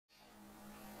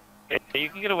You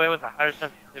can get away with a higher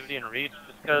sensitivity and reach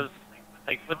just because,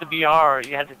 like, with the BR,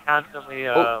 you had to constantly,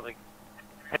 like,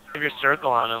 have your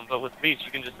circle on them, but with reach,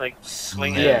 you can just, like,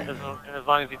 swing it, Yeah. as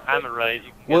long as you time it right,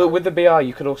 you can Well, with the BR,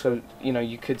 you could also, you know,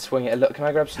 you could swing it. Look, can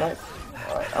I grab snipe?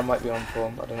 Alright, I might be on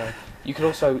form, I don't know. You could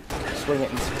also swing it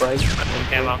and spray.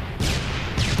 Camo.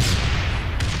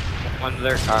 One's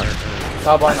their car.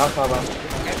 Carbine, I'll carbine.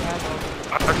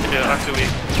 R2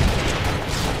 weak.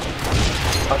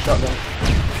 I'll shotgun.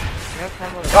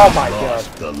 Oh my god.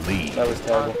 That was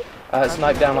terrible.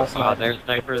 Snipe down, I'll Oh, snipe. their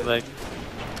sniper's like...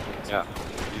 Yeah.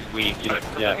 He's weak. Yeah,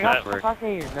 that's that's worse.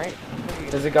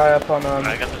 There's a guy up on,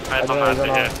 I got the I snipe don't on know,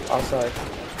 my he's on our side.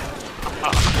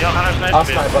 Yo, Hunter snipe. I'll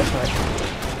snipe, I'll snipe.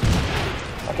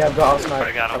 Okay, I've got our snipe.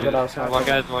 I got him. I've got our snipe. One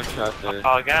guy's one shot there.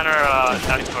 Oh, Gunner,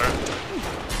 shouting for it.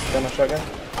 Gun or shotgun?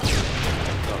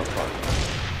 Oh, fuck.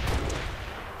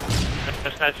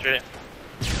 Just snipe straight.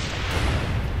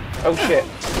 Oh shit.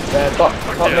 Top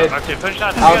mid. R2, push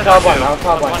shot. I'll carbine, I'll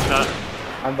carbine. One shot.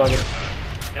 I'm bugging.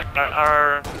 Yep,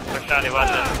 our shotty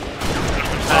weapon.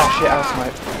 Oh shit, I'll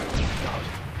snipe.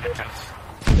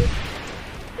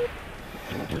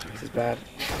 This is bad.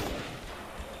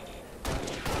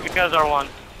 You guys are one.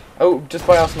 Oh, just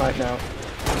by our snipe now.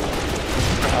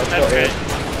 I'll shot That's great. it.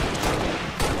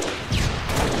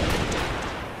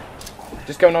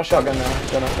 Just go on our shotgun now.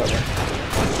 Go on our shotgun.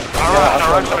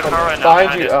 Alright,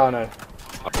 Behind you. Oh no.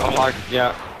 Oh, Mark,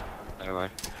 yeah. Anyway.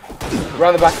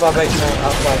 Round the back of our base now.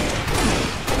 Outside.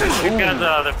 You guys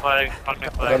they're flag. Fucking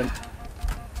Got flag. him.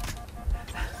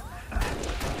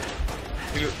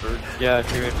 Yeah,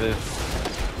 two in this.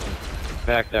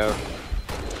 Backed out.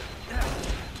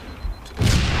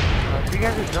 You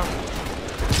guys are drunk.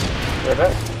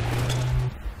 Whereabouts?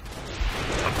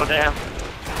 Oh damn.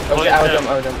 Okay, I'll jump,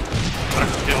 I'll jump.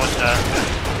 Do one shot.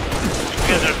 You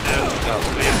guys are two.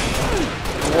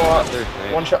 What?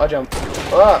 One shot, I jump.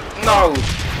 No!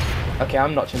 Okay,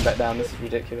 I'm notching back down. This is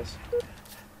ridiculous.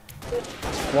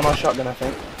 One on shotgun, I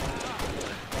think.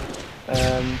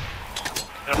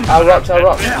 Our rocks.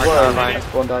 Whoa,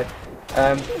 one died.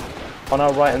 On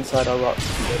our right hand side, our rocks.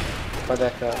 By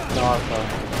their car. No, our car.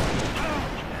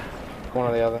 One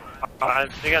or the other.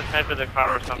 They got sniped with their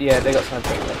car or something. Yeah, they got sniped.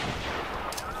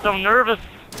 So nervous.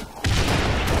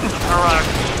 Alright.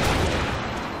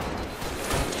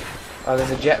 Oh,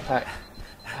 there's a jetpack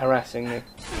harassing me.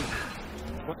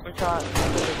 One shot.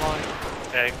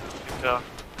 Okay, so.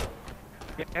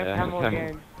 Get camo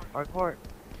again. Our court.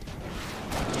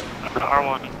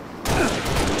 R1.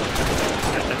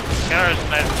 Gunner is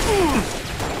sniped.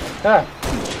 Ah!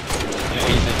 Yeah,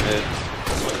 he's in mid.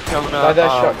 Coming No, up. they're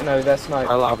shotgun. No, they're snipe.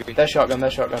 Our lobby. They're shotgun.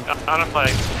 They're shotgun. On a flag.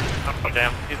 Oh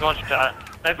damn. He's one shot.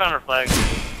 Snipe on her flag.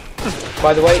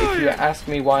 By the way, if you ask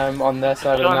me why I'm on their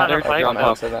side of the Don't map, have I their can't flag.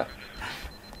 answer that.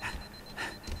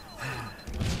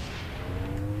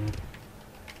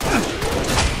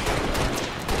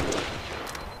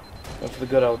 Go for the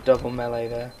good old double melee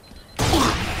there.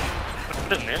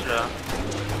 What's a ninja?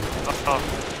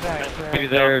 Oh. Maybe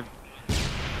they're...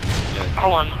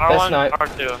 R1, R1, snipe.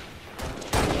 R2.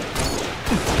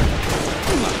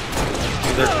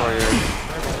 Maybe they're couriers.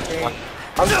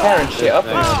 I'm tearing shit up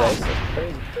nowadays. That's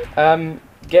crazy.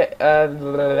 Get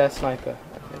their sniper.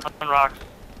 On rocks.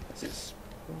 This is...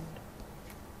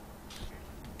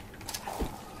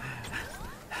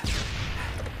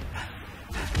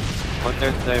 One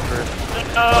their sniper.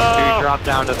 No! Two drop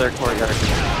down to their courtyard.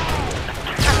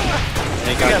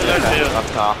 They got Yeah, the they're two. up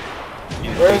top.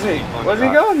 Where is he? Where's he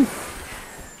gone?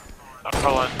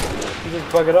 R1. He just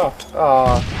buggered off.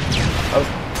 Oh, I was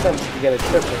tempted to get a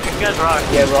triple. You guys rock.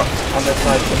 Yeah, rock on their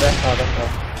side, but their car, their car.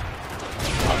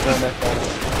 They're on their car.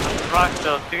 Rock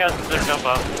still. You guys deserve jump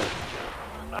up.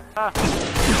 Ah.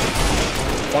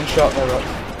 One shot, no rock.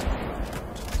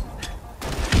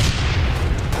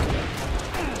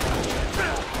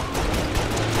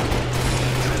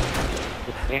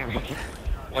 Damn.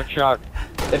 One shot.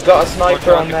 They've got a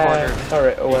sniper on the their corner.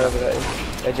 turret or whatever that is.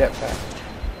 Their jetpack.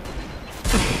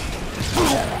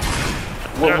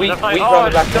 Well, we They're run like, the oh, I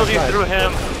back just of killed you their through snipe.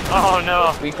 him. Oh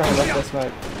no. We run the back of their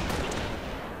snipe.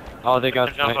 Oh, they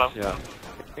got Jump sniped, up. yeah.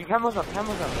 Hey, camo's up,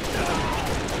 camo's up.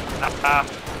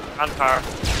 On car.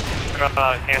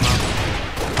 Camo.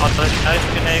 Oh, nice,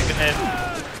 good nade.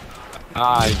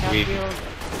 Ah, he's weak.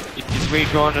 He's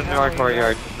weak going to our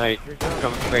courtyard tonight.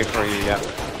 Coming straight for you, yeah.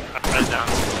 Right down.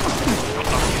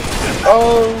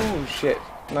 Oh shit!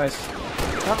 Nice.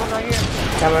 Camo's right here.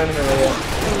 Camo in the middle, yeah.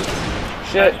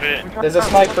 Shit! There's a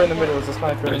sniper in the middle. There's a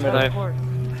sniper in the There's middle. a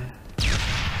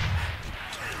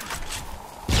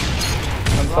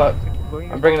I'm fucked.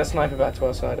 I'm bringing a sniper back to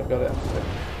our side. I've got it.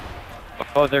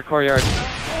 Oh, their courtyard.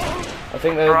 I've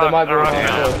think there might be one on the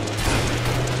court.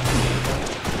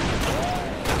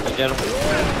 I get him.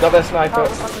 Got their sniper.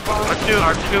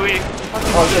 R2 weak.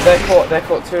 Oh shit, they're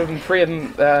caught, 2 of them, 3 of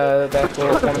them, they're caught,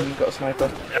 1 of them got a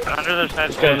sniper. Yeah, under their side.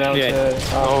 Just going down shit. to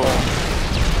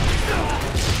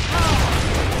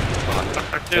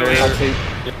R2 weak.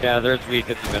 R2, Yeah, there's weak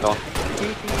at the middle.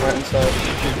 right inside.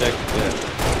 Shoot next to it.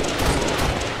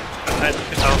 Nice,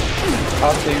 good help.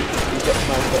 R2, you've got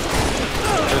sniper.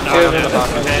 There's Two of one them, on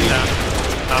the Okay, bottom. down.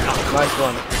 Nice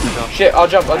one. Shit, I'll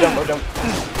jump. R2.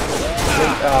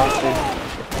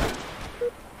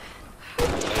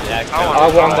 Yeah, I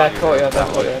won that courtyard,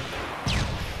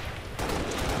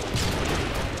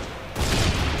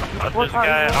 There's a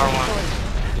guy at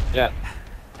R1. Yeah.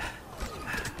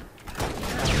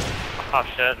 Oh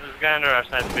shit, there's a guy under our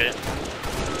side speed.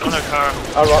 On their car.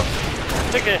 I rock.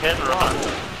 I think I hit and run.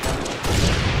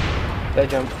 They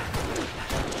jump.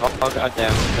 Oh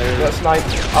goddamn. Got There's sniped.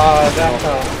 That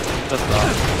car. the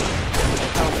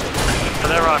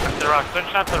rock. Oh, they're rocks. Swing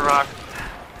shot to the rock.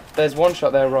 There's one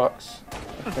shot there, rocks.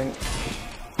 I think.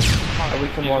 We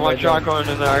can One shot going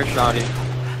in there, shotty.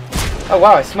 Oh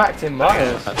wow, I smacked him,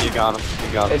 Myers. You got him.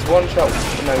 It's one shot.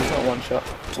 No, it's not one shot.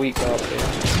 Weak R2.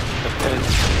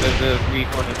 There's a weak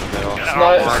one in the middle.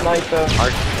 Sniper.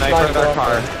 Our sniper in our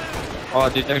car. Oh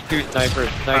dude, there's 2 snipers.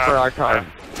 Sniper our car.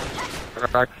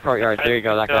 Our courtyard. There you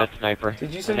go, that guy's sniper. Did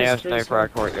you And send they us have 3 sniper our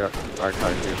courtyard. Our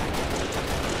car too.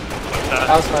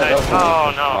 Outside.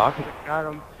 Oh no. Fuck. Got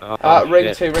him. Oh, Ring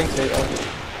shit. 2, ring 2.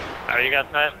 Oh, you got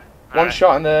snipe? One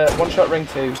shot in the, 1 shot ring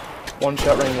 2, 1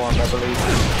 shot ring 1, I believe.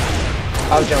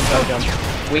 I'll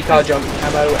jump. Weak R jump.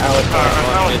 Camo our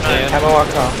car. Camo our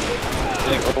car.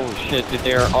 Oh shit, dude,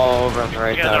 they are all over on the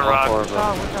right You side. got a rock. All 4 of them.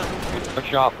 Oh, A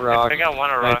shot for rock. I got one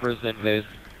rock. Snipers in his.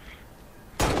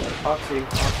 R2,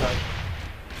 outside.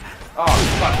 Oh,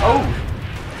 fuck. Oh!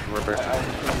 River.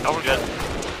 Oh, we're good.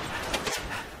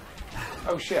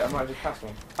 Oh shit, I might have just passed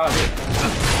one. Oh,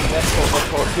 they're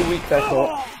caught. 2 weak, they're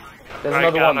caught. There's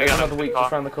Alright, another one, I there's got another him. weak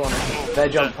just around the corner. They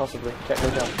jump, possibly. Check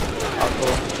their jump.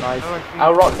 Cool. Nice.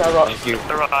 Our rocks. Thank you.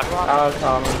 The rock. Our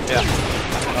car. Yeah.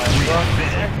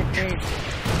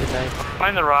 Good night.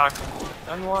 Find the rock.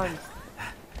 Done one.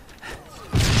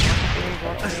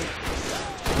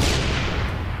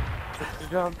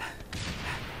 Jump.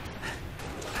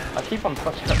 I keep on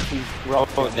touching up these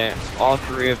rocks. Oh damn. All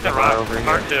 3 of The them rock. are over here.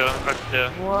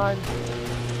 R2. One.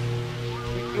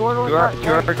 You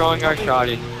are going our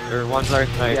shotty. Or one's our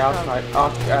sniper. Yeah, I'll snipe.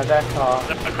 Their car.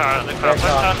 The car. Their One car.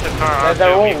 shot to the car.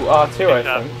 They're R2. all R2, I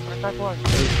shot. think. Where's that one? At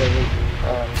least they're weak.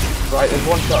 Right, there's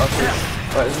 1 shot R2.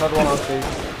 Right, there's another one R2.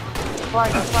 Fly.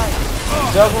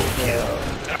 Double kill.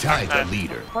 Tied the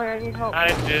leader. Fly, I need help.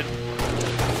 Nice, dude.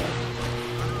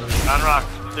 On rock.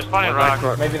 There's plenty of One rock.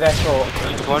 court- Maybe they're caught.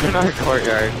 There's one in our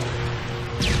courtyard.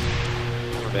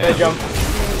 They jump.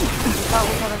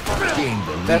 Gain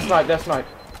the They're lead. snipe.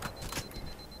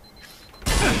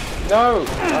 No!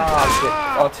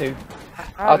 Ah, shit.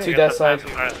 R2 their side.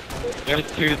 Alright.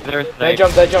 There's 2, there's They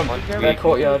snipers. jump. One's Their weak.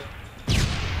 courtyard.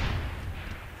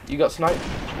 You got snipe?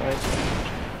 Nice.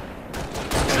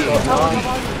 You got 9.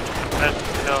 Nice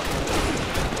kill.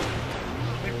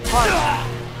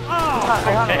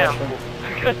 I got him. Damn.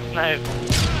 Good snipe.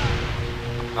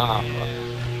 Ah,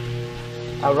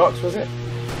 Our rocks, was it?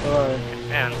 Alright.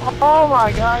 Man. Oh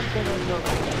my god.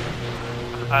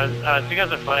 You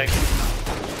guys are flanked.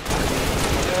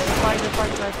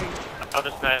 I'll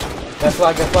just snipe. Their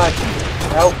flag.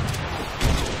 Help.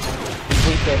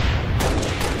 Weaker.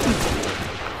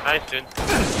 Nice, dude.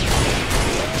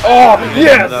 Oh,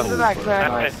 yes!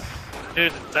 Nice.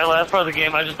 Dude, that last part of the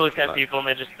game, I just looked at people and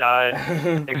they just died.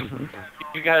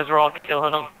 You guys were all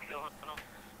killing them.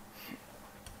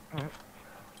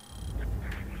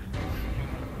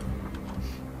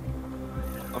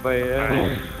 oh, but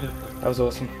yeah. That was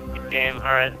awesome. Game,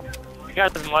 alright. You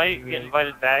guys might get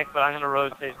invited back, but I'm gonna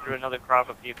rotate through another crop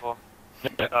of people. So,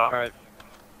 alright.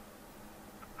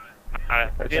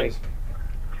 Alright. Cheers.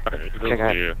 Check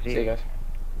out. See you guys.